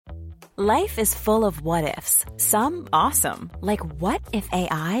Life is full of what-ifs. Some awesome, like what if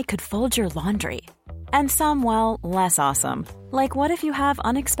AI could fold your laundry? And some, well, less awesome, like what if you have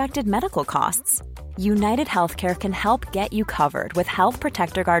unexpected medical costs? United Healthcare can help get you covered with Health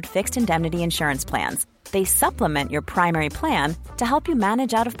Protector Guard fixed indemnity insurance plans. They supplement your primary plan to help you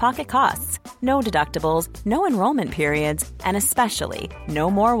manage out-of-pocket costs. No deductibles, no enrollment periods, and especially no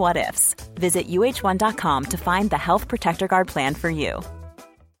more what-ifs. Visit uh1.com to find the Health Protector Guard plan for you.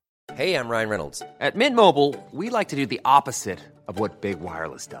 Hey, I'm Ryan Reynolds. At Mint Mobile, we like to do the opposite of what Big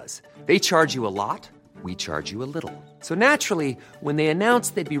Wireless does. They charge you a lot, we charge you a little. So naturally, when they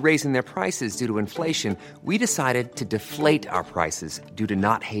announced they'd be raising their prices due to inflation, we decided to deflate our prices due to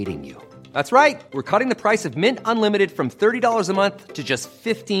not hating you. That's right. We're cutting the price of Mint Unlimited from $30 a month to just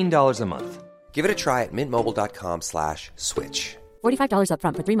 $15 a month. Give it a try at mintmobile.com/switch. $45 up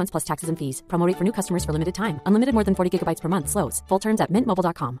front for 3 months plus taxes and fees. Promo rate for new customers for limited time. Unlimited more than 40 gigabytes per month. Slows full terms at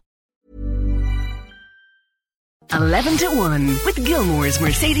mintmobile.com. 11 to 1 with Gilmore's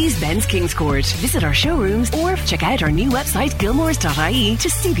Mercedes-Benz Kings Court. Visit our showrooms or check out our new website gilmores.ie to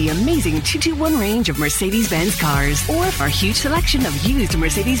see the amazing 221 range of Mercedes-Benz cars or our huge selection of used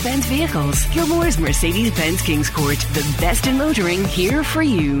Mercedes-Benz vehicles. Gilmore's Mercedes-Benz Kings Court, the best in motoring, here for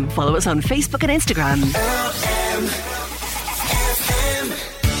you. Follow us on Facebook and Instagram.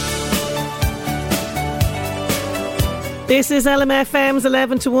 This is LMFM's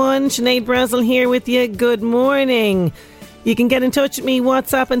 11 to 1. Sinead Brazel here with you. Good morning. You can get in touch with me.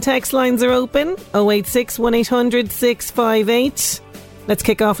 WhatsApp and text lines are open. 086 1800 658. Let's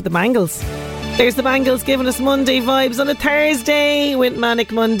kick off with the Bangles. There's the Bangles giving us Monday vibes on a Thursday with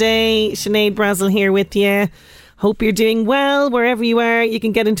Manic Monday. Sinead Brazel here with you. Hope you're doing well wherever you are. You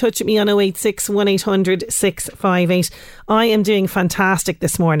can get in touch with me on 086 1800 658. I am doing fantastic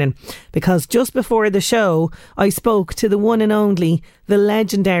this morning because just before the show I spoke to the one and only, the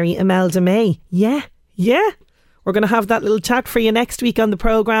legendary Imelda May. Yeah. We're going to have that little chat for you next week on the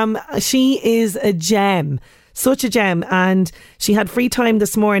programme. She is a gem, such a gem, and she had free time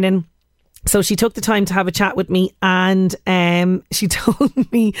this morning. So she took the time to have a chat with me, and she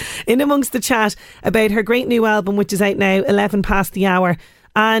told me in amongst the chat about her great new album, which is out now, 11 past the hour,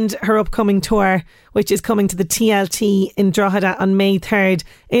 and her upcoming tour, which is coming to the TLT in Drogheda on May 3rd.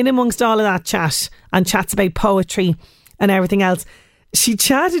 In amongst all of that chat and chats about poetry and everything else, she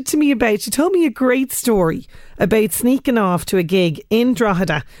chatted to me about, she told me a great story about sneaking off to a gig in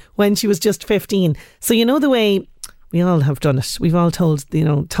Drogheda when she was just 15. So you know the way we all have done it. We've all told,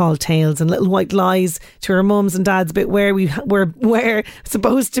 tall tales and little white lies to our mums and dads about where we're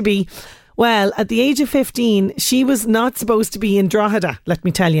supposed to be. Well, at the age of 15, she was not supposed to be in Drogheda, let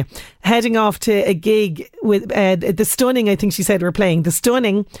me tell you. Heading off to a gig with the Stunning, I think she said were playing. The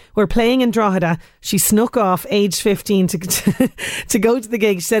Stunning were playing in Drogheda. She snuck off, age 15, to go to the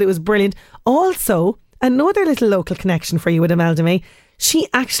gig. She said it was brilliant. Also, another little local connection for you with Imelda May. She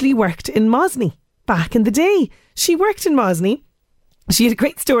actually worked in Mosney back in the day. She worked in Mosney. She had a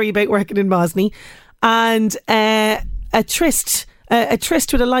great story about working in Mosney, and a tryst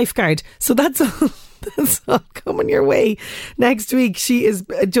with a lifeguard. So that's all coming your way next week. She is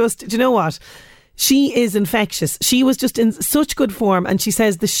just, do you know what? She is infectious. She was just in such good form, and she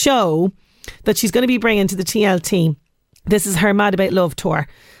says the show that she's going to be bringing to the TLT, this is her Mad About Love tour.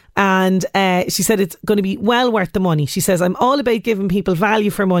 And she said it's going to be well worth the money. She says, I'm all about giving people value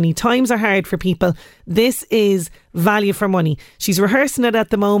for money. Times are hard for people. This is value for money. She's rehearsing it at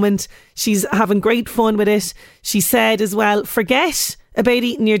the moment. She's having great fun with it. She said as well, forget about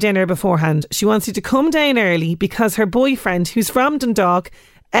eating your dinner beforehand. She wants you to come down early because her boyfriend, who's from Dundalk,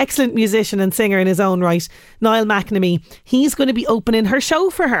 excellent musician and singer in his own right, Niall McNamee, he's going to be opening her show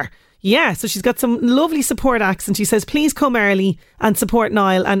for her. Yeah, so she's got some lovely support acts, and she says please come early and support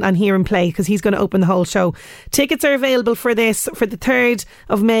Niall and hear him play because he's going to open the whole show. Tickets are available for this for the 3rd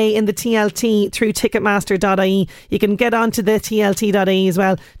of May in the TLT through ticketmaster.ie. You can get onto the TLT.ie as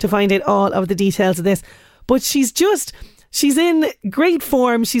well to find out all of the details of this. But she's in great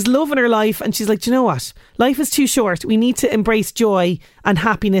form. She's loving her life, and she's like, do you know what? Life is too short. We need to embrace joy and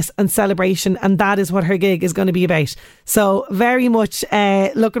happiness and celebration, and that is what her gig is going to be about. So very much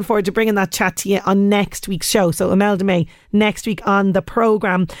looking forward to bringing that chat to you on next week's show. So Imelda May next week on the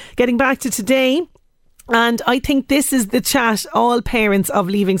programme. Getting back to today, and I think this is the chat all parents of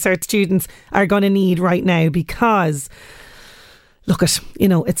Leaving Cert students are going to need right now, because look,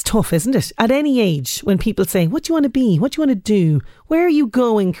 it's tough, isn't it? At any age, when people say, what do you want to be? What do you want to do? Where are you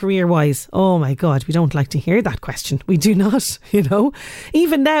going career-wise? Oh my God, we don't like to hear that question. We do not,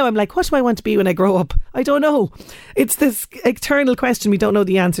 Even now, I'm like, what do I want to be when I grow up? I don't know. It's this eternal question we don't know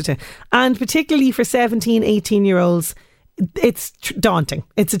the answer to. And particularly for 17, 18-year-olds, it's daunting.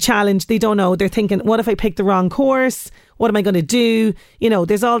 It's a challenge. They don't know. They're thinking, what if I pick the wrong course? What am I going to do? You know,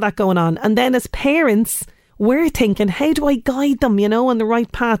 there's all that going on. And then as parents, we're thinking, how do I guide them, you know, on the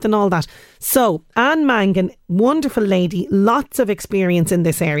right path and all that? So Anne Mangan, wonderful lady, lots of experience in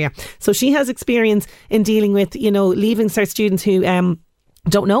this area. So she has experience in dealing with, you know, Leaving Cert students who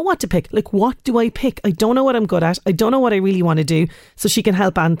don't know what to pick. Like, what do I pick? I don't know what I'm good at. I don't know what I really want to do. So she can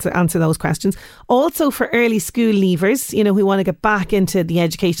help answer those questions. Also for early school leavers, you know, who want to get back into the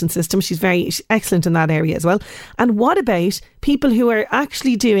education system. She's excellent in that area as well. And what about people who are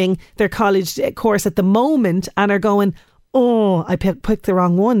actually doing their college course at the moment and are going, oh, I picked the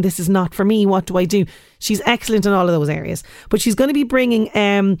wrong one. This is not for me. What do I do? She's excellent in all of those areas. But she's going to be bringing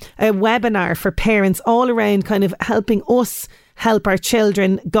a webinar for parents all around, kind of helping us help our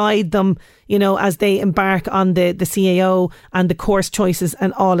children, guide them, you know, as they embark on the CAO and the course choices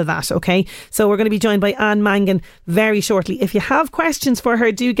and all of that, okay? So we're going to be joined by Anne Mangan very shortly. If you have questions for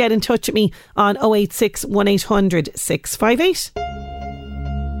her, do get in touch with me on 086 1800 658.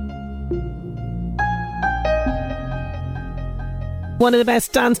 One of the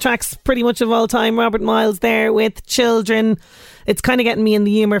best dance tracks pretty much of all time, Robert Miles there with Children. It's kind of getting me in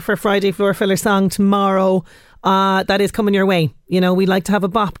the humour for a Friday Floor Filler song tomorrow. That is coming your way. You know, we like to have a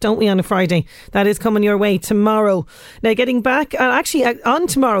bop, don't we, on a Friday? That is coming your way tomorrow. Now, getting back, actually on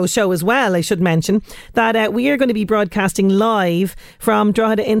tomorrow's show as well, I should mention that we are going to be broadcasting live from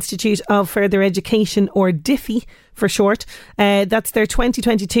Drogheda Institute of Further Education, or DIFI for short. That's their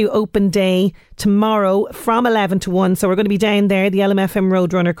 2022 open day tomorrow from 11 to 1. So we're going to be down there, the LMFM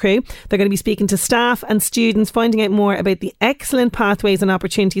Roadrunner crew. They're going to be speaking to staff and students, finding out more about the excellent pathways and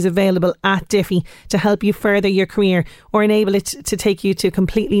opportunities available at DIFI to help you further your career or enable it to take you to a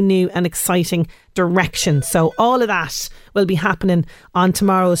completely new and exciting direction. So all of that will be happening on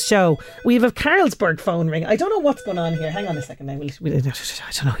tomorrow's show. We have a Carlsberg phone ring. I don't know what's going on here. Hang on a second now. I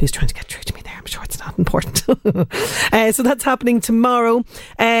don't know who's trying to get through to me there. I'm sure it's not important. So that's happening tomorrow.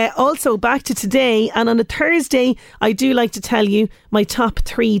 Also back to today, and on a Thursday I do like to tell you my top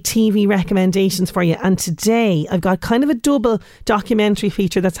 3 TV recommendations for you. And today I've got kind of a double documentary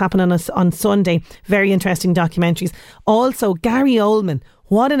feature that's happening on Sunday. Very interesting documentaries. Also Gary Oldman,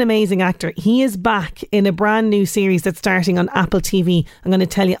 what an amazing actor. He is back in a brand new series that's starting on Apple TV. I'm going to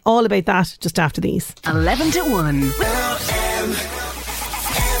tell you all about that just after these. 11 to 1.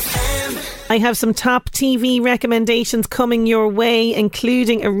 I have some top TV recommendations coming your way,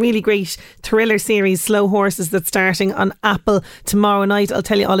 including a really great thriller series, Slow Horses, that's starting on Apple tomorrow night. I'll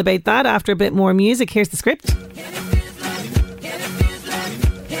tell you all about that after a bit more music. Here's the script.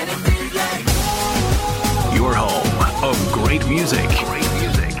 Your home of great music.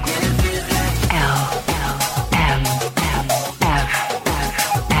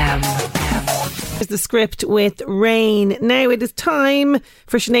 The script with Rain. Now it is time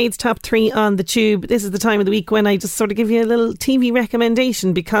for Sinead's top 3 on the tube. This is the time of the week when I just sort of give you a little TV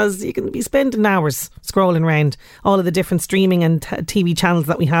recommendation, because you can be spending hours scrolling around all of the different streaming and TV channels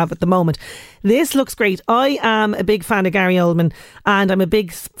that we have at the moment. This looks great. I am a big fan of Gary Oldman, and I'm a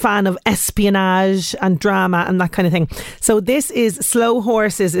big fan of espionage and drama and that kind of thing. So this is Slow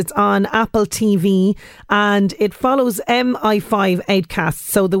Horses. It's on Apple TV, and it follows MI5 outcasts,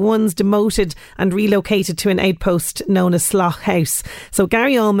 so the ones demoted and relocated to an outpost known as Slough House. So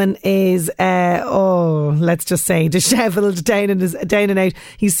Gary Oldman is let's just say dishevelled, down and out.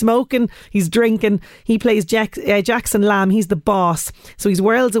 He's smoking, he's drinking. He plays Jackson Lamb. He's the boss. So he's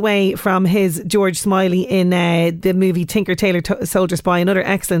worlds away from his George Smiley in the movie Tinker Tailor Soldier Spy, another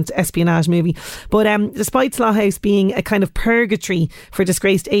excellent espionage movie. But despite Slough House being a kind of purgatory for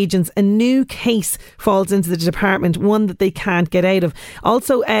disgraced agents, a new case falls into the department, one that they can't get out of.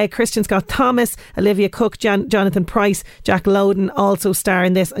 Also Christian Scott Thomas, Olivia Cook, Jonathan Price, Jack Lowden also star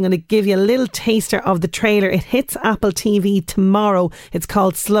in this. I'm going to give you a little taster of the trailer. It hits Apple TV tomorrow. It's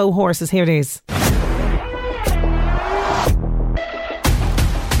called Slow Horses. Here it is.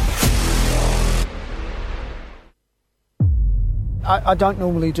 I don't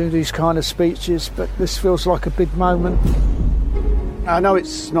normally do these kind of speeches, but this feels like a big moment. I know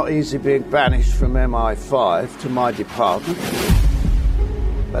it's not easy being banished from MI5 to my department,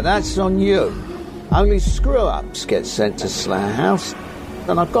 but that's on you. Only screw-ups get sent to Slough House,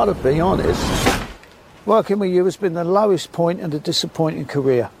 and I've got to be honest, working with you has been the lowest point in a disappointing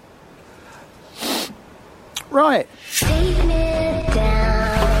career. Right.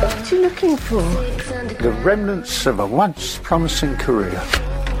 What are you looking for? The remnants of a once promising career.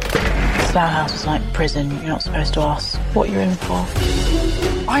 Slough House is like prison. You're not supposed to ask what you're in for.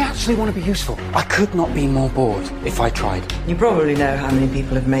 I actually want to be useful. I could not be more bored if I tried. You probably know how many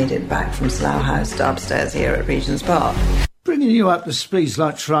people have made it back from Slough House to upstairs here at Regent's Park. Bringing you up to speed's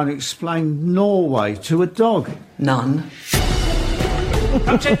like trying to explain Norway to a dog. None.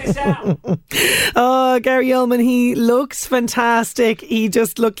 Come check this out. Oh, Gary Ullman, he looks fantastic. He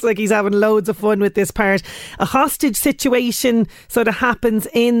just looks like he's having loads of fun with this part. A hostage situation sort of happens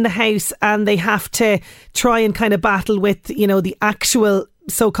in the house and they have to try and kind of battle with, you know, the actual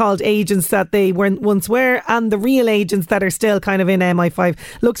so-called agents that they once were and the real agents that are still kind of in MI5.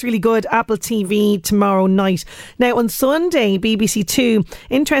 Looks really good. Apple TV tomorrow night. Now on Sunday, BBC Two,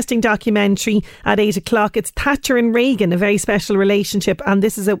 interesting documentary at 8 o'clock. It's Thatcher and Reagan, a very special relationship, and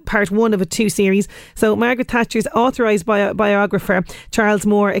this is a part one of a two series. So Margaret Thatcher's authorised biographer Charles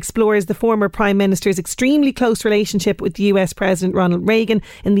Moore explores the former Prime Minister's extremely close relationship with US President Ronald Reagan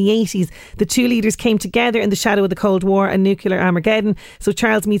in the 80s. The two leaders came together in the shadow of the Cold War and nuclear Armageddon. So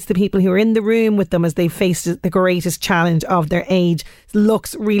Charles meets the people who are in the room with them as they faced the greatest challenge of their age.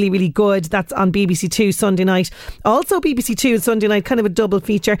 Looks really, really good. That's on BBC Two Sunday night. Also BBC Two Sunday night, kind of a double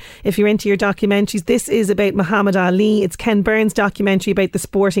feature if you're into your documentaries. This is about Muhammad Ali. It's Ken Burns' documentary about the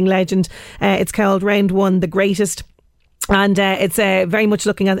sporting legend. It's called Round One, The Greatest. And it's very much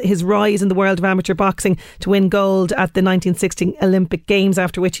looking at his rise in the world of amateur boxing to win gold at the 1960 Olympic Games,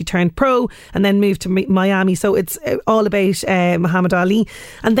 after which he turned pro and then moved to Miami. So it's all about Muhammad Ali.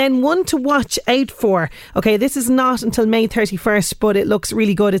 And then one to watch out for. Okay, this is not until May 31st, but it looks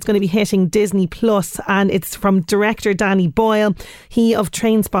really good. It's going to be hitting Disney Plus, and it's from director Danny Boyle, he of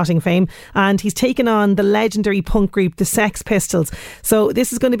Trainspotting fame, and he's taken on the legendary punk group the Sex Pistols. So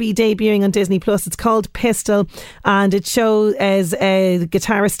this is going to be debuting on Disney Plus. It's called Pistol, and it show as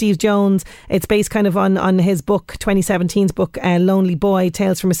guitarist Steve Jones. It's based kind of on his book, 2017's book, Lonely Boy,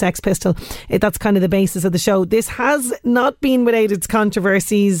 Tales from a Sex Pistol. That's kind of the basis of the show. This has not been without its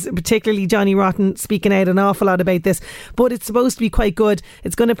controversies, particularly Johnny Rotten speaking out an awful lot about this, but it's supposed to be quite good.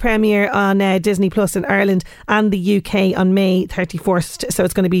 It's going to premiere on Disney Plus in Ireland and the UK on May 31st. So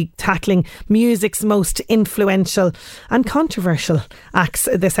it's going to be tackling music's most influential and controversial acts,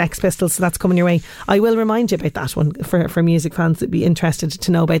 the Sex Pistols. So that's coming your way. I will remind you about that one for music fans that'd be interested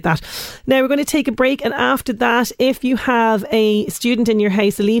to know about that. Now we're going to take a break, and after that, if you have a student in your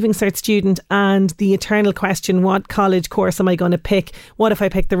house, a Leaving Cert student, and the eternal question, what college course am I going to pick? What if I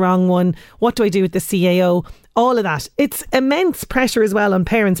pick the wrong one? What do I do with the CAO? All of that. It's immense pressure as well on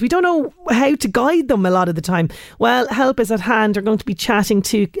parents. We don't know how to guide them a lot of the time. Well, help is at hand. We're going to be chatting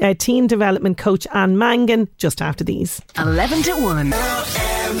to teen development coach Anne Mangan just after these. 11 to 1.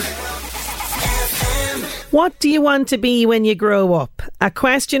 What do you want to be when you grow up? A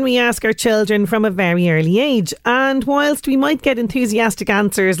question we ask our children from a very early age. And whilst we might get enthusiastic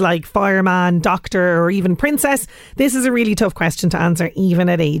answers like fireman, doctor or even princess, this is a really tough question to answer even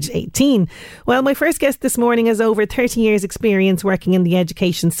at age 18. Well, my first guest this morning has over 30 years experience working in the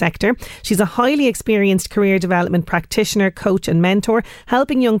education sector. She's a highly experienced career development practitioner, coach and mentor,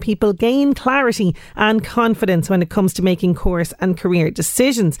 helping young people gain clarity and confidence when it comes to making course and career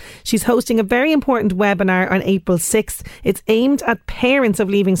decisions. She's hosting a very important webinar on April 6th. It's aimed at parents of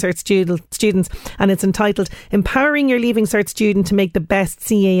Leaving Cert students, and it's entitled Empowering Your Leaving Cert Student to Make the Best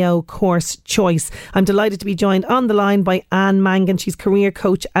CAO Course Choice. I'm delighted to be joined on the line by Anne Mangan. She's career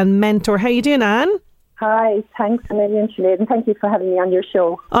coach and mentor. How are you doing, Anne? Hi, thanks a million, Sinead, and thank you for having me on your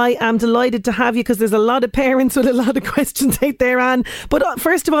show. I am delighted to have you because there's a lot of parents with a lot of questions out there, Anne. But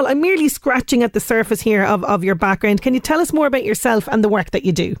first of all, I'm merely scratching at the surface here of your background. Can you tell us more about yourself and the work that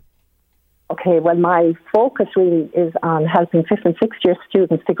you do? Okay, well, my focus really is on helping 5th and 6th year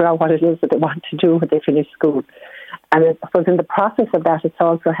students figure out what it is that they want to do when they finish school. And I suppose in the process of that, it's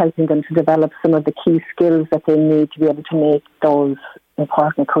also helping them to develop some of the key skills that they need to be able to make those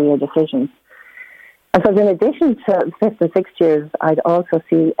important career decisions. And so in addition to 5th and 6th years, I'd also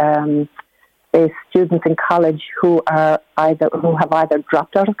see students in college who have either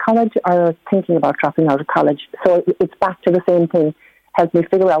dropped out of college or are thinking about dropping out of college. So it's back to the same thing. Help me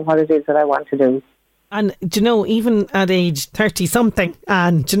figure out what it is that I want to do. And do you know, even at age 30 something,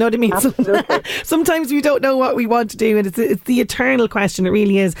 and do you know what I mean? Absolutely. Sometimes we don't know what we want to do, and it's the eternal question. It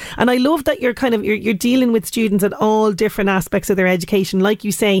really is. And I love that you're you're dealing with students at all different aspects of their education, like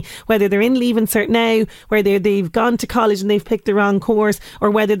you say, whether they're in Leaving Cert now, whether they've gone to college and they've picked the wrong course,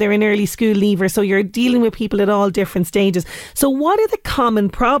 or whether they're an early school leaver. So you're dealing with people at all different stages. So what are the common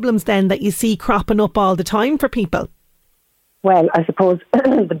problems then that you see cropping up all the time for people? Well, I suppose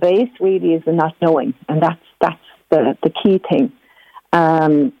the base really is the not knowing, and that's the key thing.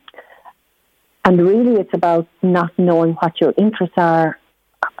 And really it's about not knowing what your interests are.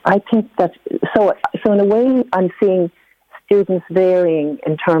 I think that, so in a way I'm seeing students varying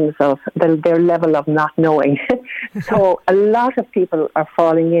in terms of their level of not knowing. So a lot of people are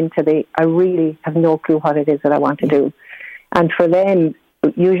falling into I really have no clue what it is that I want to do. And for them,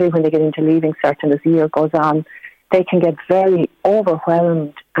 usually when they get into Leaving Cert and as the year goes on, they can get very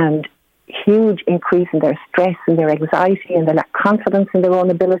overwhelmed and huge increase in their stress and their anxiety, and they lack confidence in their own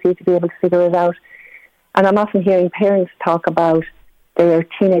ability to be able to figure it out. And I'm often hearing parents talk about their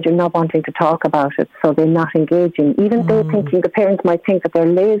teenager not wanting to talk about it, so they're not engaging. Even though the parents might think that they're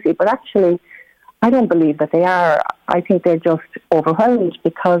lazy, but actually I don't believe that they are. I think they're just overwhelmed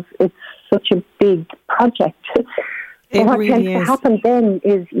because it's such a big project. So what tends to happen then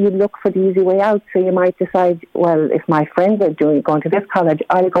is you look for the easy way out. So you might decide, well, if my friends are going to this college,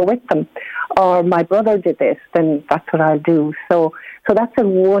 I'll go with them. Or my brother did this, then that's what I'll do. So that's at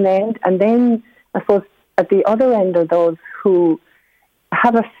one end. And then I suppose at the other end are those who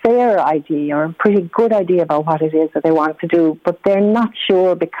have a fair idea or a pretty good idea about what it is that they want to do, but they're not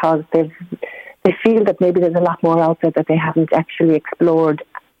sure because they feel that maybe there's a lot more out there that they haven't actually explored.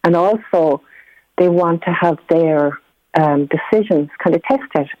 And also they want to have their decisions kind of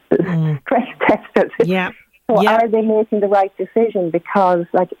tested, stress tested. Yeah. So are they making the right decision? Because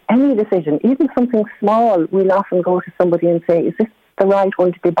like any decision, even something small, we'll often go to somebody and say, is this the right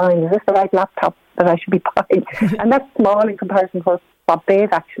one to be buying? Is this the right laptop that I should be buying? And that's small in comparison to what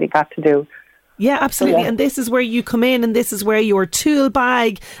they've actually got to do. Yeah, absolutely. And this is where you come in, and this is where your tool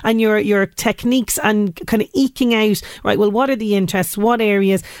bag and your techniques and kind of eking out, right, well, what are the interests, what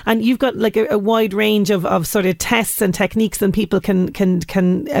areas, and you've got like a wide range of sort of tests and techniques that people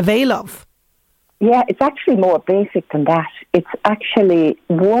can avail of. Yeah, it's actually more basic than that. It's actually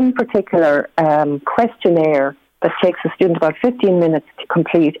one particular questionnaire that takes a student about 15 minutes to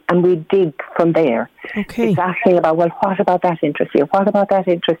complete, and we dig from there. Okay. It's asking about, well, what about that interests you? What about that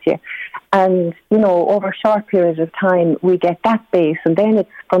interests you? And, you know, over a short period of time, we get that base, and then it's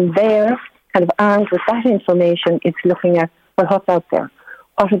from there, kind of armed with that information, it's looking at, well, what's out there?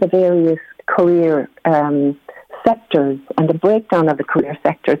 What are the various career sectors and the breakdown of the career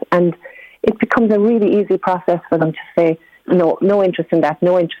sectors? And it becomes a really easy process for them to say, no interest in that,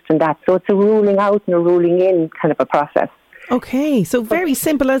 no interest in that. So it's a ruling out and a ruling in kind of a process. Okay, so very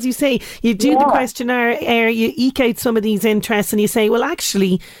simple, as you say. You do the questionnaire, you eke out some of these interests, and you say, well,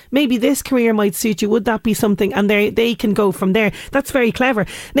 actually, maybe this career might suit you. Would that be something? And they can go from there. That's very clever.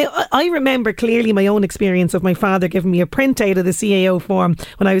 Now, I remember clearly my own experience of my father giving me a printout of the CAO form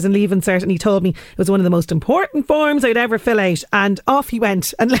when I was in Leaving Cert, and he told me it was one of the most important forms I'd ever fill out. And off he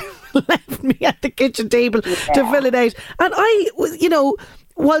went and left me at the kitchen table to fill it out. And I,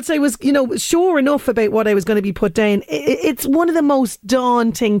 whilst I was, sure enough about what I was going to be put down, it's one of the most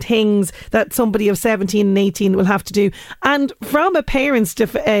daunting things that somebody of 17 and 18 will have to do. And from a parent's,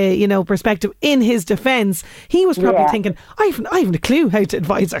 perspective, in his defence, he was probably thinking, I haven't a clue how to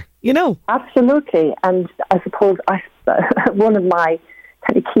advise her, Absolutely. And I suppose one of my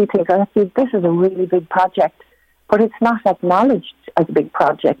kind of key things, I think this is a really big project, but it's not acknowledged as a big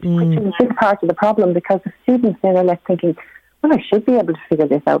project, which is a big part of the problem, because the students then are left thinking, well, I should be able to figure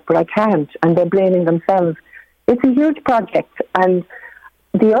this out, but I can't, and they're blaming themselves. It's a huge project, and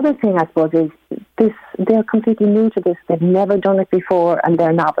the other thing, I suppose, is they're completely new to this. They've never done it before, and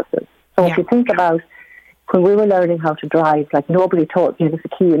they're novices. So if you think about when we were learning how to drive, like nobody taught you the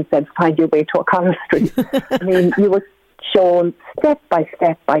key and said, find your way to O'Connell Street. I mean, you were shown step by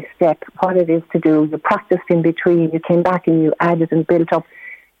step by step what it is to do. You practiced in between, you came back and you added and built up.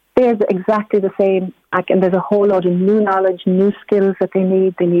 They're exactly the same, and there's a whole lot of new knowledge, new skills that they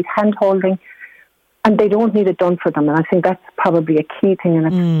need. They need hand-holding, and they don't need it done for them. And I think that's probably a key thing, and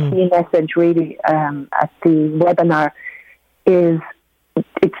a key message really at the webinar is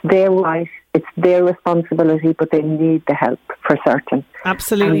it's their right, it's their responsibility, but they need the help for certain.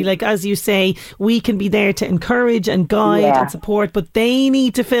 Absolutely. Like, as you say, we can be there to encourage and guide and support, but they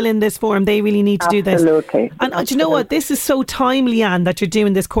need to fill in this form. They really need to do this. Absolutely. And do you know what? This is so timely, Anne, that you're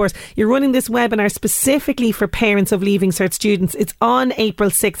doing this course. You're running this webinar specifically for parents of Leaving Cert students. It's on April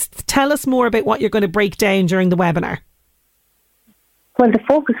 6th. Tell us more about what you're going to break down during the webinar. Well, the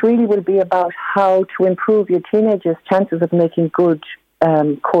focus really will be about how to improve your teenagers' chances of making good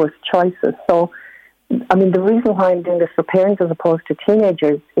course choices. So, I mean, the reason why I'm doing this for parents as opposed to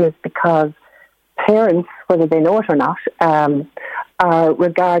teenagers is because parents, whether they know it or not, are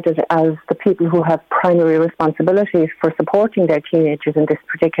regarded as the people who have primary responsibilities for supporting their teenagers in this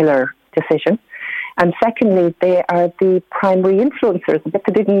particular decision. And secondly, they are the primary influencers. But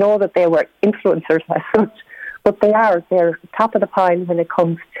they didn't know that they were influencers as such, but they are. They're top of the pile when it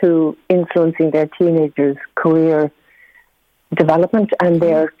comes to influencing their teenagers' career development and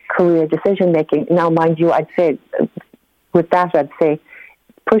their career decision making. Now, mind you, I'd say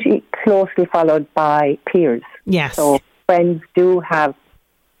pretty closely followed by peers. Yes. So friends do have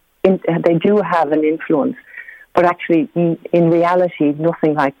an influence, but actually, in reality,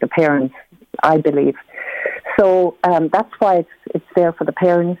 nothing like the parents, I believe. So that's why it's there for the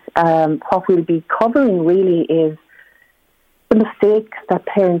parents. What we'll be covering really is the mistakes that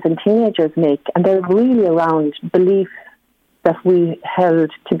parents and teenagers make, and they're really around beliefs that we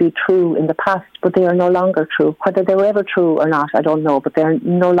held to be true in the past, but they are no longer true. Whether they were ever true or not, I don't know, but they're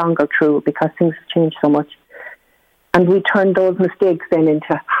no longer true because things have changed so much. And we turn those mistakes then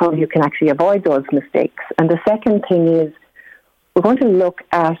into how you can actually avoid those mistakes. And the second thing is we're going to look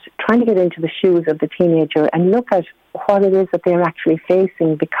at trying to get into the shoes of the teenager and look at what it is that they're actually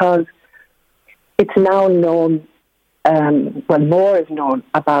facing, because it's now known, more is known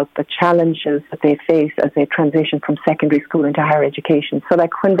about the challenges that they face as they transition from secondary school into higher education. So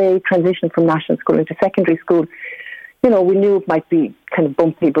like when they transition from national school into secondary school, we knew it might be kind of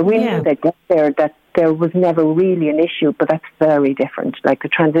bumpy, but we knew they'd get there, that there was never really an issue, but that's very different. Like the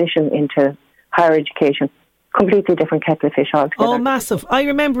transition into higher education, completely different kettle of fish altogether. Oh, massive. I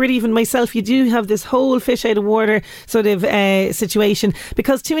remember it even myself. You do have this whole fish out of water sort of situation,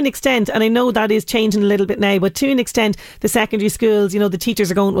 because to an extent, and I know that is changing a little bit now, but to an extent, the secondary schools, the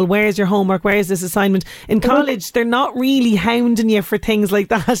teachers are going, well, where's your homework? Where's this assignment? In college, they're not really hounding you for things like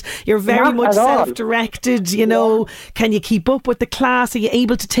that. You're very much self-directed, Can you keep up with the class? Are you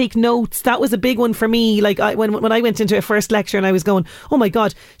able to take notes? That was a big one for me. Like when I went into a first lecture and I was going, oh my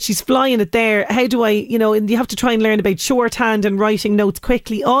God, she's flying it there. How do I, you have to try and learn about shorthand and writing notes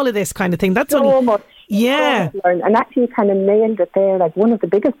quickly, all of this kind of thing. That's so much. Yeah. And actually you kind of nailed it there. Like one of the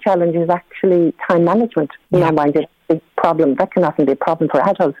biggest challenges is actually time management. In my mind, it's a big problem. That can often be a problem for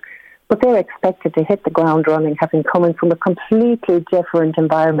adults. But they're expected to hit the ground running, having come from a completely different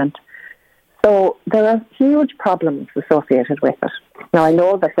environment. So there are huge problems associated with it. Now, I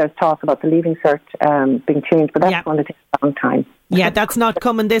know that there's talk about the Leaving Cert being changed, but that's going to take a long time. Yeah, that's not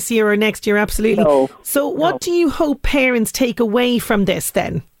coming this year or next year, absolutely. No, so what do you hope parents take away from this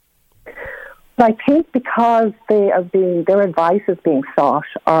then? I think because their advice is being sought,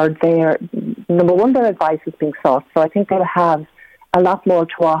 or their advice is being sought, so I think they'll have a lot more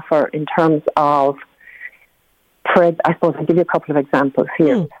to offer in terms of, I suppose I'll give you a couple of examples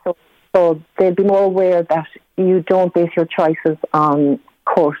here. So they'll be more aware that you don't base your choices on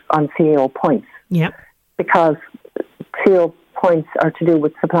CAO points. Yeah. Because CAO points are to do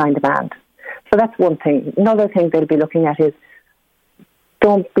with supply and demand. So that's one thing. Another thing they'll be looking at is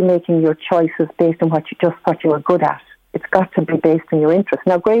don't be making your choices based on what you are good at. It's got to be based on your interest.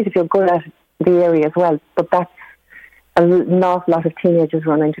 Now, great if you're good at the area as well, but that's an awful lot of teenagers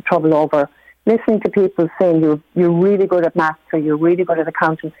run into trouble over listening to people saying you're really good at maths or you're really good at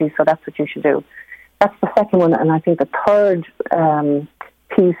accountancy, so that's what you should do. That's the second one. And I think the third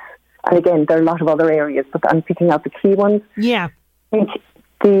piece, and again, there are a lot of other areas, but I'm picking out the key ones. Yeah. I think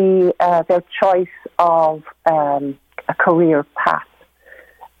their choice of a career path.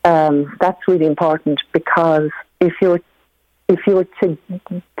 That's really important, because if you were to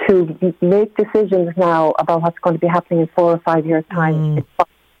make decisions now about what's going to be happening in 4 or 5 years' time, it's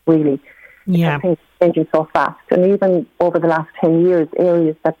really... Yeah. Things are changing so fast. And even over the last 10 years,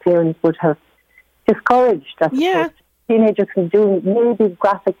 areas that parents would have discouraged that teenagers can do, maybe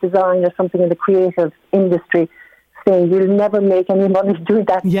graphic design or something in the creative industry, saying you'll never make any money doing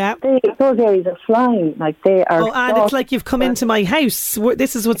that. Yeah. Those areas are flying. Like they are. Oh, and it's like you've come into my house.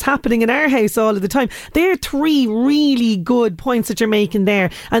 This is what's happening in our house all of the time. There are 3 really good points that you're making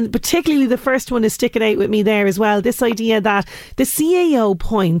there. And particularly the first one is sticking out with me there as well. This idea that the CAO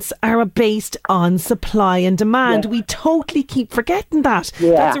points are based on supply and demand. We totally keep forgetting that.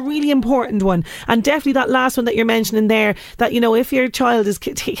 That's a really important one. And definitely that last one that you're mentioning there, that, if your child is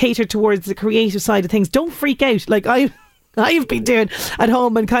catered towards the creative side of things, don't freak out. Like I've been doing at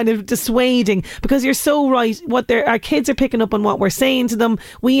home and kind of dissuading, because you're so right. Our kids are picking up on what we're saying to them.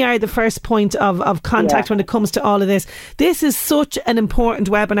 We are the first point of contact when it comes to all of this. This is such an important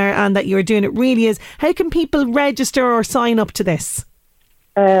webinar, and that you're doing. It really is. How can people register or sign up to this?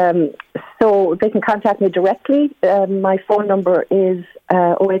 So they can contact me directly. My phone number is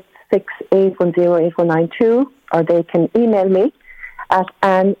 086 810 8192, or they can email me at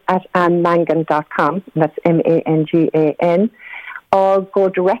anne@annemangan.com. That's MANGAN. Or go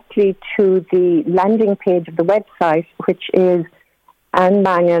directly to the landing page of the website, which is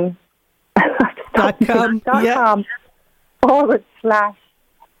annemangan.com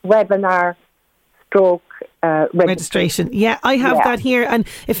 /webinar registration. Yeah, I have that here, and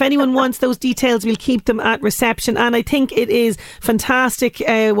if anyone wants those details, we'll keep them at reception. And I think it is fantastic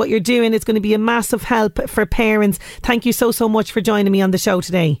what you're doing. It's going to be a massive help for parents. Thank you so much for joining me on the show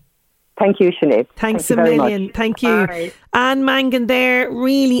today. Thank you, Sinead. Thanks a million. Thank you. Bye. Anne Mangan there,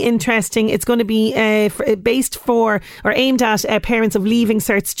 really interesting. It's going to be based for or aimed at parents of Leaving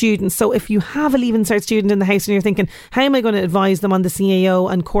Cert students. So if you have a Leaving Cert student in the house and you're thinking, how am I going to advise them on the CAO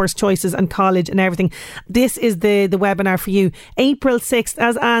and course choices and college and everything, this is the webinar for you. April 6th,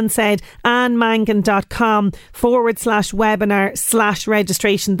 as Anne said,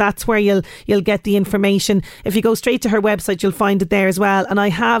 annemangan.com/webinar/registration. That's where you'll get the information. If you go straight to her website, you'll find it there as well. And I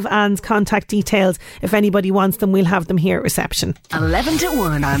have Anne's contact details. If anybody wants them, we'll have them here at reception. 11 to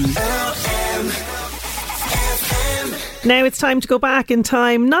 1 on Now it's time to go back in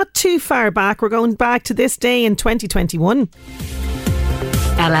time, not too far back. We're going back to this day in 2021.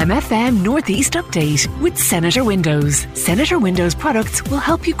 LMFM Northeast Update with Senator Windows. Senator Windows products will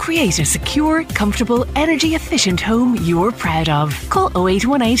help you create a secure, comfortable, energy efficient home you're proud of. Call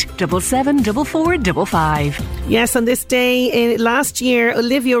 0818 774455. Yes, on this day last year,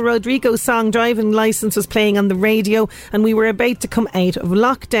 Olivia Rodrigo's song Driving Licence was playing on the radio, and we were about to come out of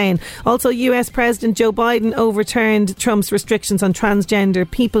lockdown. Also, US President Joe Biden overturned Trump's restrictions on transgender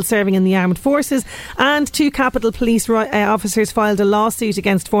people serving in the armed forces, and 2 Capitol Police officers filed a lawsuit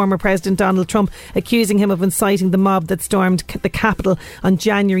against former President Donald Trump, accusing him of inciting the mob that stormed the Capitol on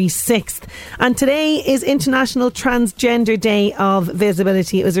January 6th. And today is International Transgender Day of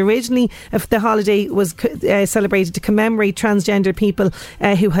Visibility. It was originally, if the holiday was celebrated to commemorate transgender people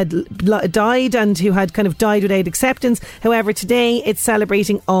who had died and who had kind of died without acceptance. However, today it's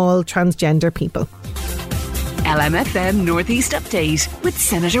celebrating all transgender people. LMFM Northeast Update with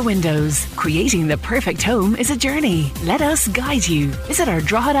Senator Windows. Creating the perfect home is a journey. Let us guide you. Visit our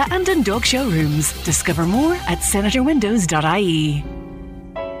Drogheda and Dundalk showrooms. Discover more at senatorwindows.ie.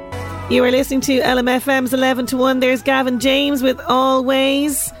 You are listening to LMFM's 11 to 1. There's Gavin James with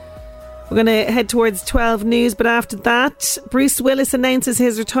Always. We're going to head towards 12 news, but after that, Bruce Willis announces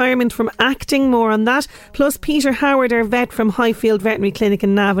his retirement from acting. More on that. Plus, Peter Howard, our vet from Highfield Veterinary Clinic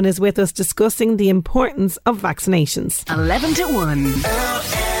in Navan, is with us discussing the importance of vaccinations. 11 to 1.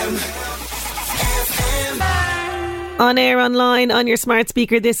 On air, online, on your smart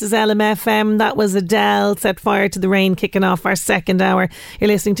speaker, this is LMFM. That was Adele, Set Fire to the Rain, kicking off our second hour. You're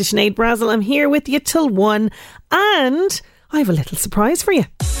listening to Sinead Brazel. I'm here with you till 1, and I have a little surprise for you.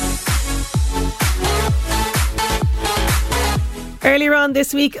 Earlier on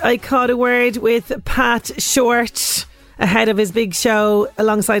this week, I caught a word with Pat Short ahead of his big show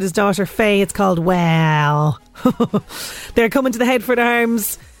alongside his daughter Faye. It's called Well. They're coming to the Headford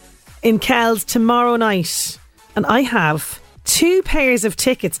Arms in Kells tomorrow night, and I have 2 pairs of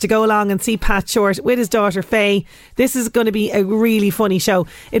tickets to go along and see Pat Short with his daughter Faye. This is going to be a really funny show.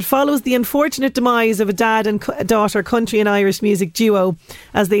 It follows the unfortunate demise of a dad and daughter country and Irish music duo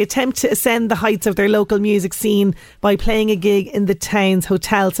as they attempt to ascend the heights of their local music scene by playing a gig in the town's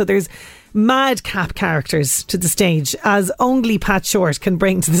hotel. So there's madcap characters to the stage, as only Pat Short can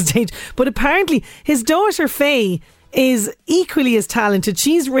bring to the stage. But apparently his daughter Faye is equally as talented.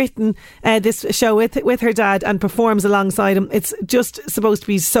 She's written this show with her dad and performs alongside him. It's just supposed to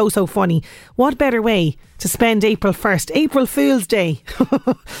be so funny. What better way to spend April 1st, April Fool's Day,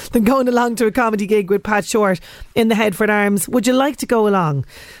 than going along to a comedy gig with Pat Short in the Headford Arms? Would you like to go along?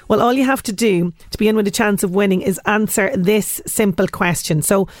 Well, all you have to do to be in with a chance of winning is answer this simple question.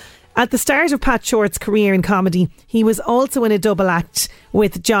 So, at the start of Pat Short's career in comedy, he was also in a double act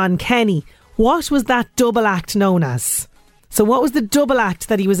with John Kenny. What was that double act known as? So what was the double act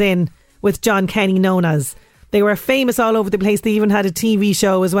that he was in with John Kenny known as? They were famous all over the place. They even had a TV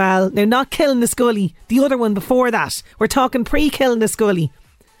show as well. They're not Killing the Scully, the other one before that. We're talking pre-Killing the Scully.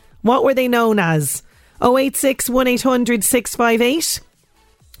 What were they known as? 086 1800 658.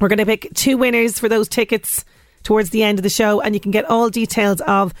 We're going to pick 2 winners for those tickets towards the end of the show, and you can get all details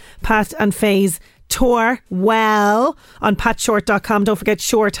of Pat and Faye's tour Well on patshort.com. Don't forget,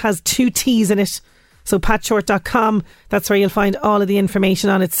 Short has 2 T's in it, so patshort.com, that's where you'll find all of the information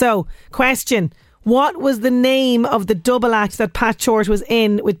on it. So, question: what was the name of the double act that Pat Short was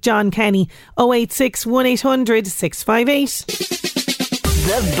in with John Kenny? 086 1800 658.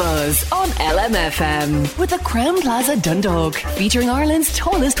 The Buzz on LMFM with the Crown Plaza Dundalk, featuring Ireland's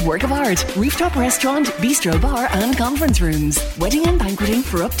tallest work of art, rooftop restaurant, bistro bar and conference rooms, wedding and banqueting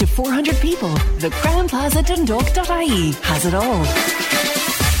for up to 400 people. The Crown Plaza Dundalk.ie has it all.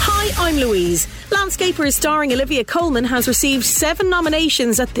 Hi, I'm Louise. Landscaper starring Olivia Colman has received 7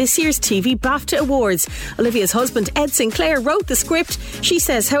 nominations at this year's TV BAFTA Awards. Olivia's husband Ed Sinclair wrote the script. She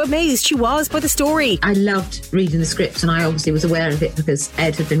says how amazed she was by the story. I loved reading the script, and I obviously was aware of it because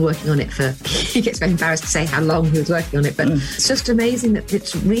Ed had been working on it for, he gets very embarrassed to say how long he was working on it, but it's just amazing that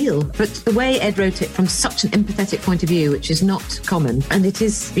it's real. But the way Ed wrote it from such an empathetic point of view, which is not common, and it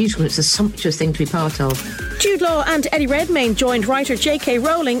is beautiful, it's a sumptuous thing to be part of. Jude Law and Eddie Redmayne joined writer J.K.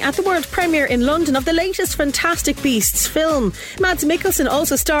 Rowling at the world premiere in London of the latest Fantastic Beasts film. Mads Mikkelsen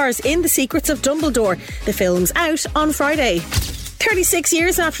also stars in The Secrets of Dumbledore. The film's out on Friday. 36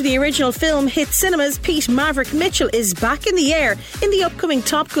 years after the original film hit cinemas, Pete Maverick Mitchell is back in the air in the upcoming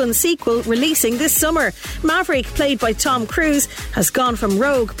Top Gun sequel releasing this summer. Maverick, played by Tom Cruise, has gone from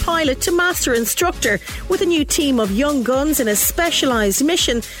rogue pilot to master instructor with a new team of young guns in a specialised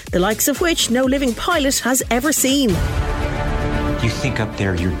mission, the likes of which no living pilot has ever seen. You think up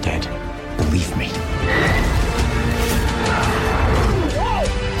there you're dead. Believe me.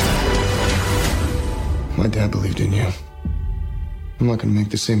 My dad believed in you. I'm not going to make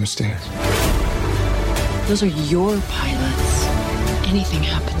the same mistakes. Those are your pilots. Anything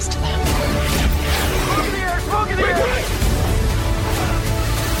happens to them. Smoke in the air!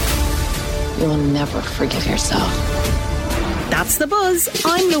 You will never forgive yourself. That's The Buzz.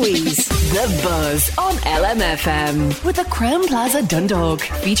 I'm Louise. The Buzz on LMFM with the Crowne Plaza Dundalk,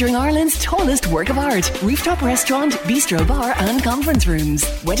 featuring Ireland's tallest work of art, rooftop restaurant, bistro bar and conference rooms,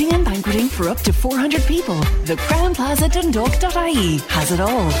 wedding and banqueting for up to 400 people. The Crowne Plaza Dundalk.ie has it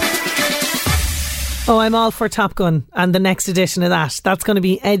all. Oh, I'm all for Top Gun and the next edition of that. That's going to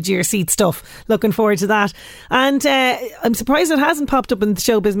be edgier seat stuff. Looking forward to that. And I'm surprised it hasn't popped up in the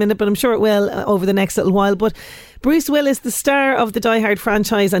Showbiz Minute, but I'm sure it will over the next little while. But Bruce Willis, the star of the Die Hard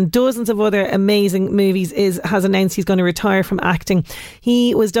franchise and dozens of other amazing movies, has announced he's going to retire from acting.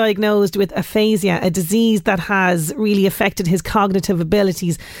 He was diagnosed with aphasia, a disease that has really affected his cognitive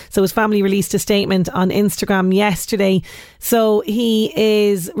abilities. So his family released a statement on Instagram yesterday. So he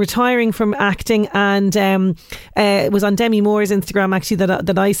is retiring from acting, and it was on Demi Moore's Instagram actually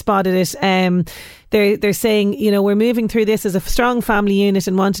that I spotted it. They're saying, you know, we're moving through this as a strong family unit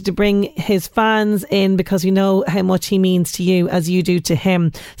and wanted to bring his fans in because we know how much he means to you as you do to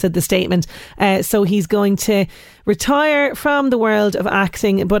him, said the statement. So he's going to retire from the world of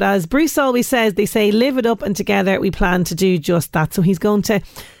acting. But as Bruce always says, they say, live it up, and together we plan to do just that. So he's going to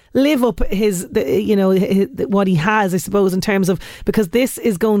live up what he has, I suppose, in terms of, because this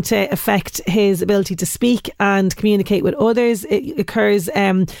is going to affect his ability to speak and communicate with others. It occurs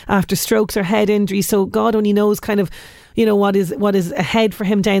after strokes or head injuries, so God only knows kind of, you know, what is ahead for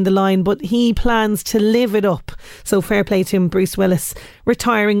him down the line, but he plans to live it up. So fair play to him, Bruce Willis,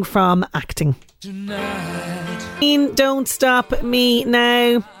 retiring from acting. Don't Stop Me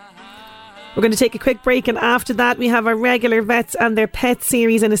Now. We're going to take a quick break, and after that we have our regular vets and their pet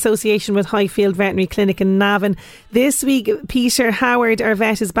series in association with Highfield Veterinary Clinic in Navan. This week Peter Howard, our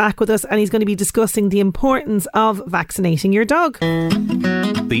vet, is back with us, and he's going to be discussing the importance of vaccinating your dog.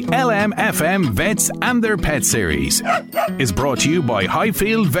 The LMFM Vets and Their Pet series is brought to you by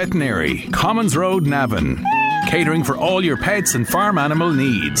Highfield Veterinary, Commons Road, Navan. Catering for all your pets and farm animal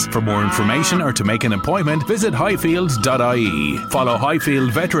needs. For more information or to make an appointment, visit highfield.ie. Follow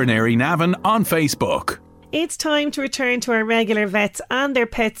Highfield Veterinary Navan on Facebook. It's time to return to our regular vets and their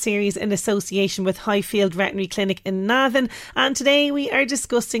pet series in association with Highfield Veterinary Clinic in Navan. And today we are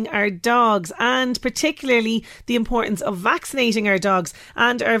discussing our dogs, and particularly the importance of vaccinating our dogs.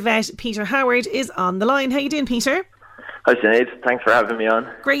 And our vet, Peter Howard, is on the line. How you doing, Peter? Hi Sinead, thanks for having me on.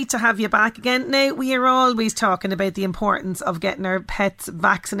 Great to have you back again. Now, we are always talking about the importance of getting our pets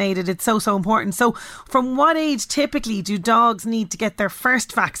vaccinated. It's so important. So from what age typically do dogs need to get their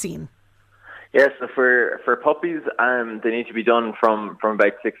first vaccine? Yes, so for puppies, they need to be done from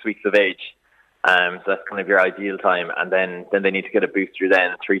about 6 weeks of age. So that's kind of your ideal time. And then they need to get a booster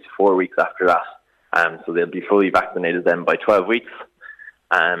then 3 to 4 weeks after that. So they'll be fully vaccinated then by 12 weeks.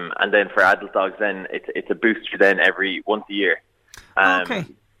 And then for adult dogs, then it's a booster then every once a year. Okay.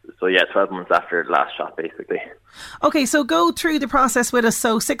 So yeah, 12 months after the last shot, basically. Okay, so go through the process with us.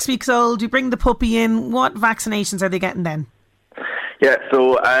 So 6 weeks old, you bring the puppy in. What vaccinations are they getting then? Yeah,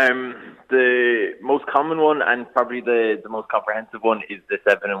 so the most common one and probably the most comprehensive one is the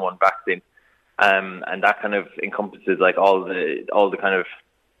 7-in-1 vaccine, and that kind of encompasses like all the kind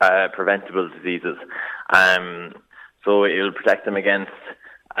of preventable diseases. So it will protect them against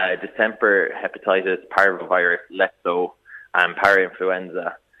distemper, hepatitis, parvovirus, lepto,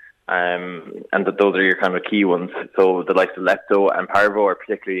 parainfluenza, and those are your kind of key ones. So the likes of lepto and parvo are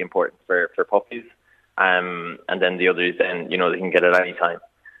particularly important for puppies, and then the others, then they can get at any time.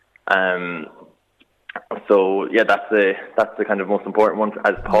 So yeah, that's the kind of most important one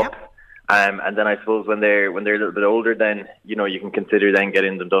as pups. And then I suppose when they're a little bit older, then you can consider then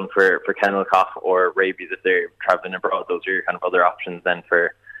getting them done for kennel cough or rabies if they're travelling abroad. Those are your kind of other options then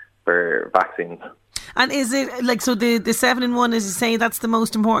for vaccines. And is it like, so the 7-in-1, as you say, that's the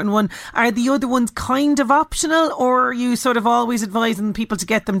most important one? Are the other ones kind of optional, or are you sort of always advising people to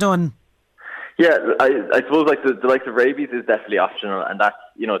get them done? Yeah, I suppose like the likes of rabies is definitely optional, and that's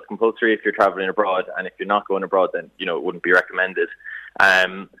it's compulsory if you're travelling abroad, and if you're not going abroad, then it wouldn't be recommended.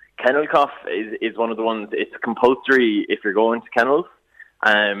 Kennel cough is one of the ones. It's compulsory if you're going to kennels,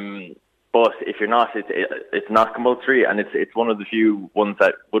 but if you're not, it's not compulsory, and it's one of the few ones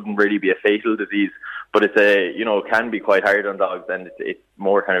that wouldn't really be a fatal disease, but it's it can be quite hard on dogs, and it's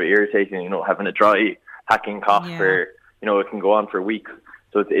more kind of irritating. Having a dry hacking cough for it can go on for weeks.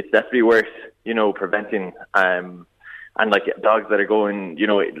 So it's definitely worth preventing. And like dogs that are going,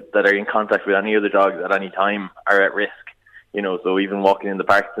 that are in contact with any other dogs at any time are at risk. So even walking in the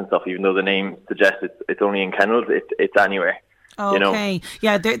parks and stuff, even though the name suggests it's only in kennels, it's anywhere. Okay.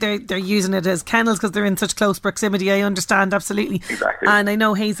 Yeah, they're using it as kennels because they're in such close proximity. I understand, absolutely. Exactly. And I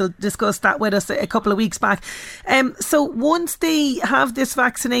know Hazel discussed that with us a couple of weeks back. So once they have this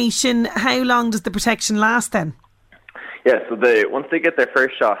vaccination, how long does the protection last then? Yeah, so once they get their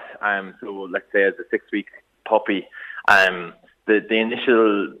first shot, so let's say as a 6-week puppy, the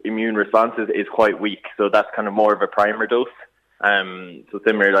initial immune response is quite weak. So that's kind of more of a primer dose. So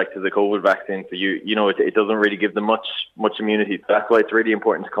similar like to the COVID vaccine. So it doesn't really give them much immunity. So that's why it's really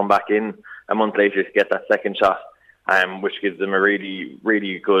important to come back in a month later to get that second shot, which gives them a really,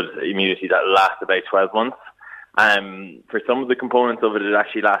 really good immunity that lasts about 12 months. For some of the components of it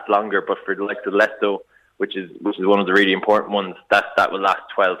actually lasts longer, but for the likes of Lesto, which is one of the really important ones, that will last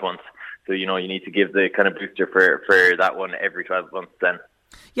 12 months. So, you need to give the kind of booster for that one every 12 months then.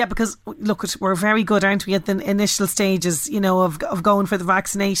 Yeah, because look, we're very good, aren't we, at the initial stages, of going for the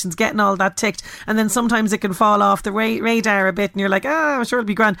vaccinations, getting all that ticked, and then sometimes it can fall off the radar a bit, and you're like, I'm sure it'll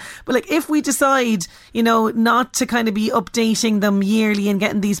be grand. But like, if we decide, not to kind of be updating them yearly and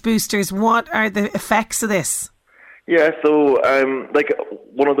getting these boosters, what are the effects of this? Yeah, so like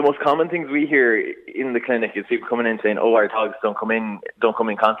one of the most common things we hear in the clinic is people coming in saying, our dogs don't come in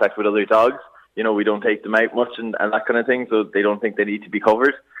contact with other dogs. We don't take them out much and that kind of thing, so they don't think they need to be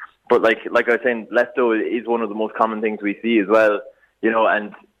covered. But like I was saying, Lesto is one of the most common things we see as well.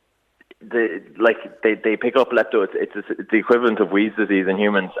 And they pick up Lesto. It's the equivalent of Wee's disease in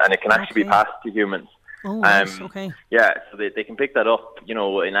humans, and it can actually be passed to humans. Oh, nice. Okay. Yeah, so they can pick that up,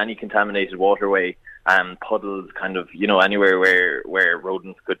 in any contaminated waterway, puddles, kind of, anywhere where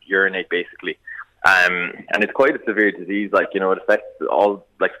rodents could urinate, basically. And it's quite a severe disease. Like, it affects all,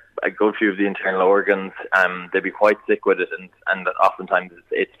 like, a good few of the internal organs. They'd be quite sick with it, and oftentimes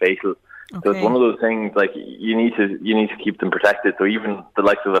it's fatal. Okay. So it's one of those things, like, you need to keep them protected. So even the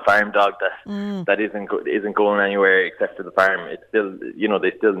likes of a farm dog that isn't going anywhere except for the farm, it's still,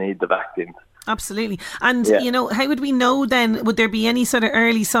 they still need the vaccines. Absolutely. And, how would we know then, would there be any sort of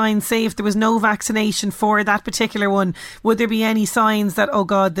early signs, say if there was no vaccination for that particular one, would there be any signs that, oh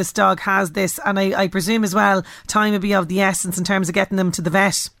God, this dog has this? And I presume as well, time would be of the essence in terms of getting them to the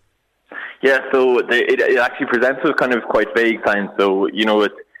vet. Yeah, so it actually presents with kind of quite vague signs. So,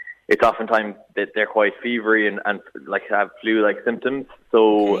 it's oftentimes that they're quite fevery and like have flu-like symptoms.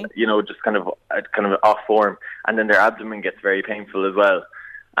 So, okay. Just kind of off form. And then their abdomen gets very painful as well.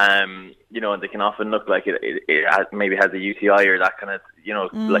 And they can often look like it maybe has a UTI or that kind of,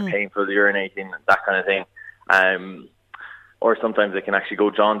 like painful urinating, that kind of thing. Or sometimes they can actually go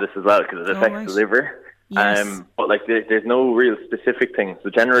jaundice as well because it affects the liver. Yes. But like there's no real specific thing. So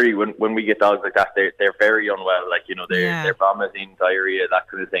generally when we get dogs like that, they're very unwell. Like, they're vomiting, diarrhea, that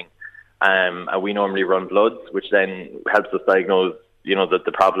kind of thing. And we normally run bloods, which then helps us diagnose,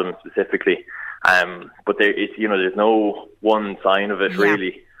 the problem specifically. But there's no one sign of it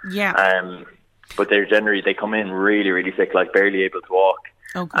really. Yeah. But they come in really, really sick, like barely able to walk.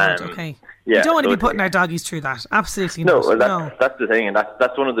 Oh God, okay. Yeah, we don't want to be putting our doggies through that. Absolutely no. not. Well, that's the thing, and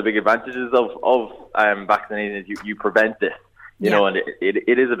that's one of the big advantages of vaccinating is you prevent this. You know, and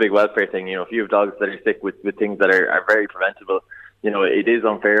it is a big welfare thing. If you have dogs that are sick with things that are very preventable, it is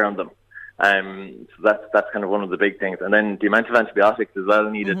unfair on them. So that's kind of one of the big things. And then the amount of antibiotics as well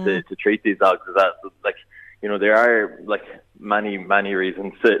needed to treat these dogs as well. So, like, there are like many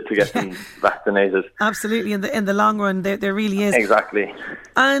reasons to get them vaccinated. Absolutely, in the long run, there really is. Exactly.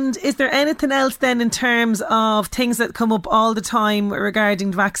 And is there anything else then in terms of things that come up all the time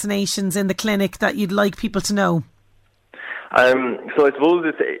regarding vaccinations in the clinic that you'd like people to know? So I suppose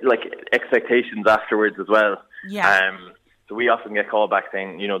it's like expectations afterwards as well. Yeah. So we often get called back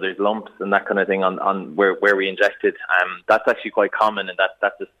saying, there's lumps and that kind of thing on where we injected. That's actually quite common, and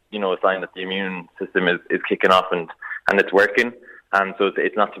that's just, a sign that the immune system is kicking off and it's working. So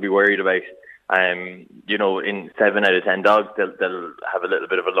it's not to be worried about. In 7 out of 10 dogs, they'll have a little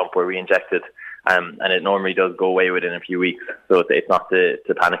bit of a lump where we injected, and it normally does go away within a few weeks. So it's not to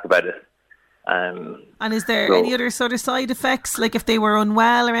panic about it. And is there any other sort of side effects, like if they were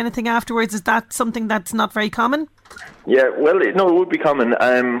unwell or anything afterwards? Is that something that's not very common? Yeah, well, it would be common.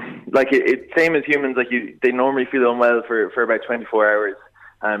 It's same as humans. They normally feel unwell for about 24 hours,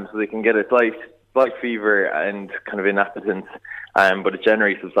 so they can get a slight fever and kind of inappetence, but it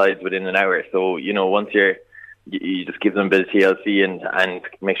generally subsides within an hour. So once you just give them a bit of TLC and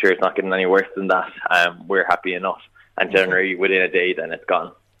make sure it's not getting any worse than that, we're happy enough. And generally within a day, then it's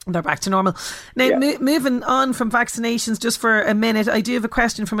gone. They're back to normal. Now, moving on from vaccinations just for a minute, I do have a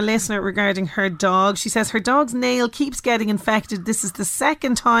question from a listener regarding her dog. She says her dog's nail keeps getting infected. This is the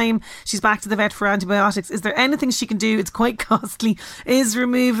second time she's back to the vet for antibiotics. Is there anything she can do? It's quite costly. Is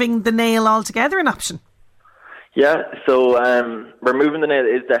removing the nail altogether an option? Yeah, so removing the nail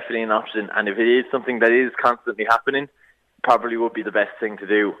is definitely an option. And if it is something that is constantly happening, probably would be the best thing to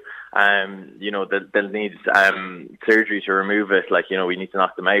do. They'll need surgery to remove it. We need to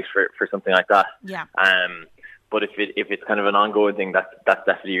knock them out for something like that. Yeah. But if it's kind of an ongoing thing, that's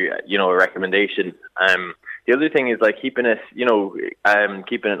definitely a recommendation. The other thing is keeping it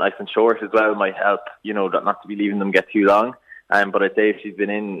nice and short as well might help. Not to be leaving them get too long. But I'd say if she's been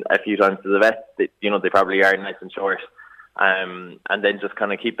in a few times to the vet, they probably are nice and short. And then just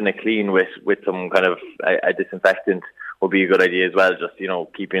kind of keeping it clean with some kind of a disinfectant would be a good idea as well. Just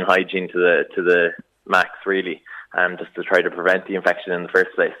keeping hygiene to the max, really, just to try to prevent the infection in the first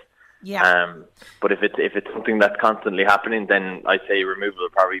place. Yeah. But if it's something that's constantly happening, then I'd say removal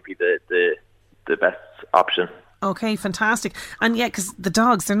would probably be the best option. Okay, fantastic. And yeah, because the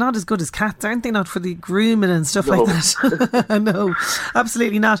dogs, they're not as good as cats, aren't they? Not for the grooming and stuff like that. No,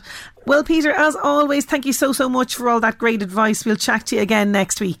 absolutely not. Well, Peter, as always, thank you so much for all that great advice. We'll chat to you again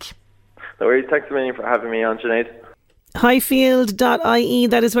next week. No worries. Thanks a million for having me on, Sinead. Highfield.ie,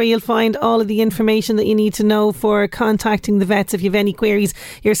 that is where you'll find all of the information that you need to know for contacting the vets if you have any queries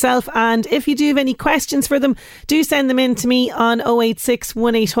yourself. And if you do have any questions for them, do send them in to me on 086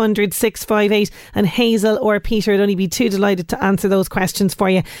 1800 658, and Hazel or Peter would only be too delighted to answer those questions for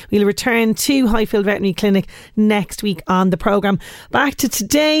you. We'll return to Highfield Veterinary Clinic next week on the programme. Back to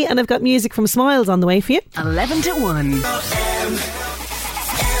today, and I've got music from Smiles on the way for you. 11 to 1.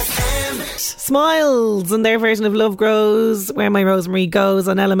 Smiles and their version of Love Grows, Where My Rosemary Goes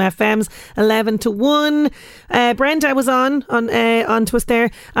on LMFM's 11 to 1. Brenda was on to us there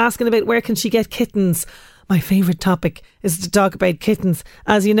asking about where can she get kittens. My favourite topic is to talk about kittens.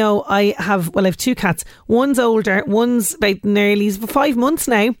 As you know, I have two cats. One's older, one's about nearly, he's 5 months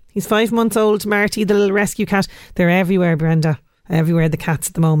now. He's 5 months old, Marty, the little rescue cat. They're everywhere, Brenda. Everywhere, the cats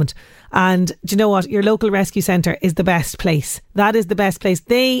at the moment. And do you know what? Your local rescue centre is the best place. That is the best place.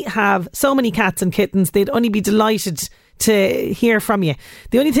 They have so many cats and kittens. They'd only be delighted to hear from you.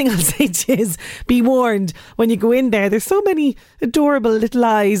 The only thing I'll say to you is be warned when you go in there. There's so many adorable little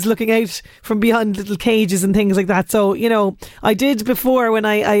eyes looking out from behind little cages and things like that. So, I did before when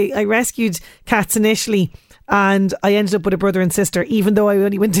I rescued cats initially. And I ended up with a brother and sister, even though I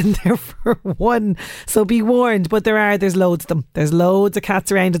only went in there for one. So be warned. But there's loads of them. There's loads of cats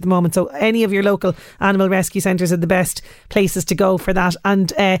around at the moment. So any of your local animal rescue centres are the best places to go for that.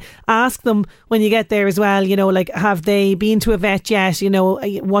 And ask them when you get there as well, have they been to a vet yet?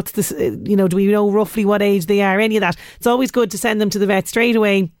 What's this, do we know roughly what age they are? Any of that. It's always good to send them to the vet straight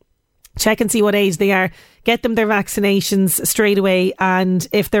away. Check and see what age they are. Get them their vaccinations straight away. And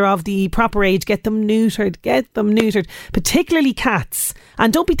if they're of the proper age, get them neutered. Get them neutered. Particularly cats.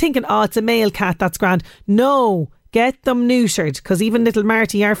 And don't be thinking, it's a male cat, that's grand. No. Get them neutered, because even little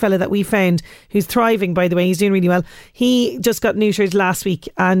Marty, our fella that we found, who's thriving, by the way, he's doing really well, he just got neutered last week,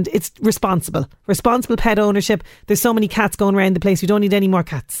 and it's responsible pet ownership. There's so many cats going around the place. We don't need any more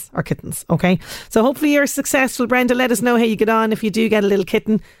cats or kittens, okay? So hopefully you're successful, Brenda. Let us know how you get on. If you do get a little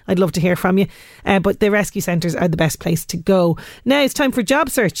kitten, I'd love to hear from you. But the rescue centres are the best place to go. Now it's time for Job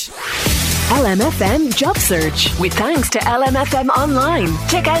Search. LMFM Job Search, with thanks to LMFM Online.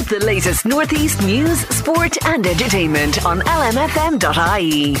 Check out the latest Northeast news, sport and entertainment on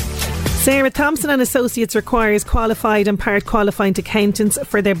lmfm.ie. Sarah Thompson and Associates requires qualified and part qualified accountants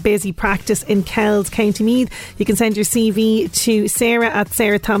for their busy practice in Kells, County Meath. You can send your CV to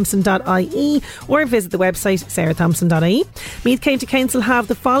sarah@sarah-thompson.ie or visit the website sarah-thompson.ie. Meath County Council have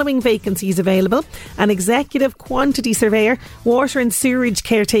the following vacancies available: an executive quantity surveyor, water and sewerage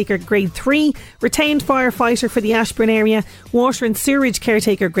caretaker grade 3, retained firefighter for the Ashbourne area, water and sewerage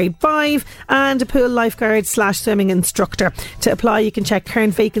caretaker grade 5, and a pool lifeguard / swimming instructor. To apply, you can check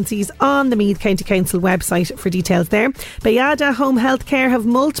current vacancies on the Meath County Council website for details there. Bayada Home Healthcare have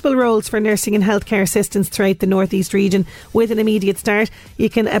multiple roles for nursing and healthcare assistants throughout the North East region with an immediate start. You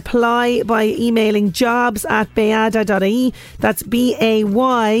can apply by emailing jobs@bayada.ie. That's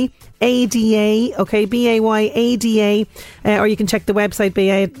BAYADA, okay, BAYADA, or you can check the website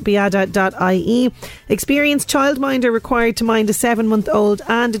bayada.ie. Experienced childminder required to mind a 7-month-old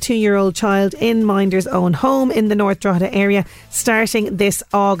and a 2-year-old child in minder's own home in the North Drogheda area starting this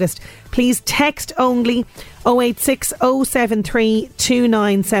August. Please text only 086 073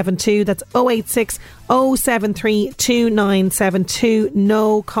 2972. That's 086 073 2972.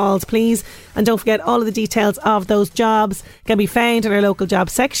 No calls, please. And don't forget, all of the details of those jobs can be found in our local job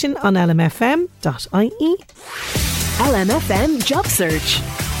section on lmfm.ie. LMFM Job Search.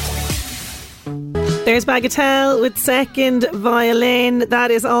 There's Bagatelle with Second Violin.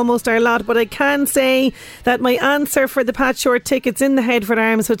 That is almost our lot, but I can say that my answer for the Pat Short tickets in the Headford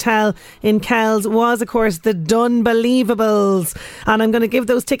Arms Hotel in Kells was, of course, the Dunbelievables. And I'm going to give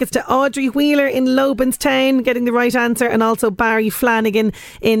those tickets to Audrey Wheeler in Lobanstown, getting the right answer, and also Barry Flanagan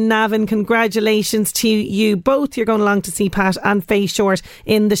in Navan. Congratulations to you both. You're going along to see Pat and Faye Short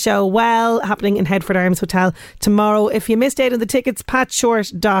in the show Well, happening in Headford Arms Hotel tomorrow. If you missed out on the tickets,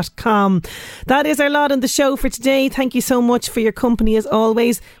 patshort.com. That is our lot on the show for today. Thank you so much for your company as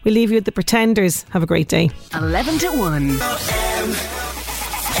always. We leave you with the Pretenders. Have a great day. 11 to 1.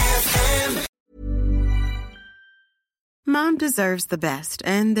 Mom deserves the best,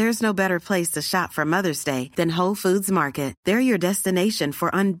 and there's no better place to shop for Mother's Day than Whole Foods Market. They're your destination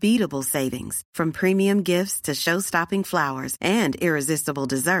for unbeatable savings, from premium gifts to show-stopping flowers and irresistible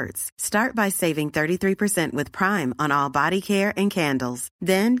desserts. Start by saving 33% with Prime on all body care and candles.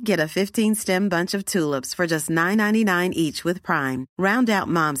 Then get a 15-stem bunch of tulips for just $9.99 each with Prime. Round out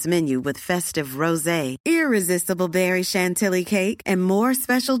Mom's menu with festive rosé, irresistible berry chantilly cake, and more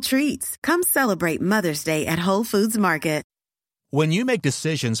special treats. Come celebrate Mother's Day at Whole Foods Market. When you make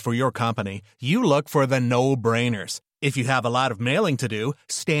decisions for your company, you look for the no-brainers. If you have a lot of mailing to do,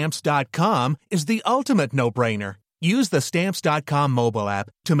 Stamps.com is the ultimate no-brainer. Use the Stamps.com mobile app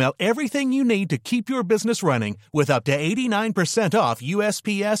to mail everything you need to keep your business running with up to 89% off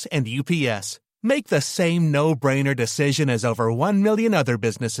USPS and UPS. Make the same no-brainer decision as over 1 million other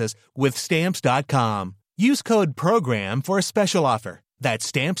businesses with Stamps.com. Use code PROGRAM for a special offer. That's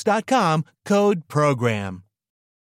Stamps.com, code PROGRAM.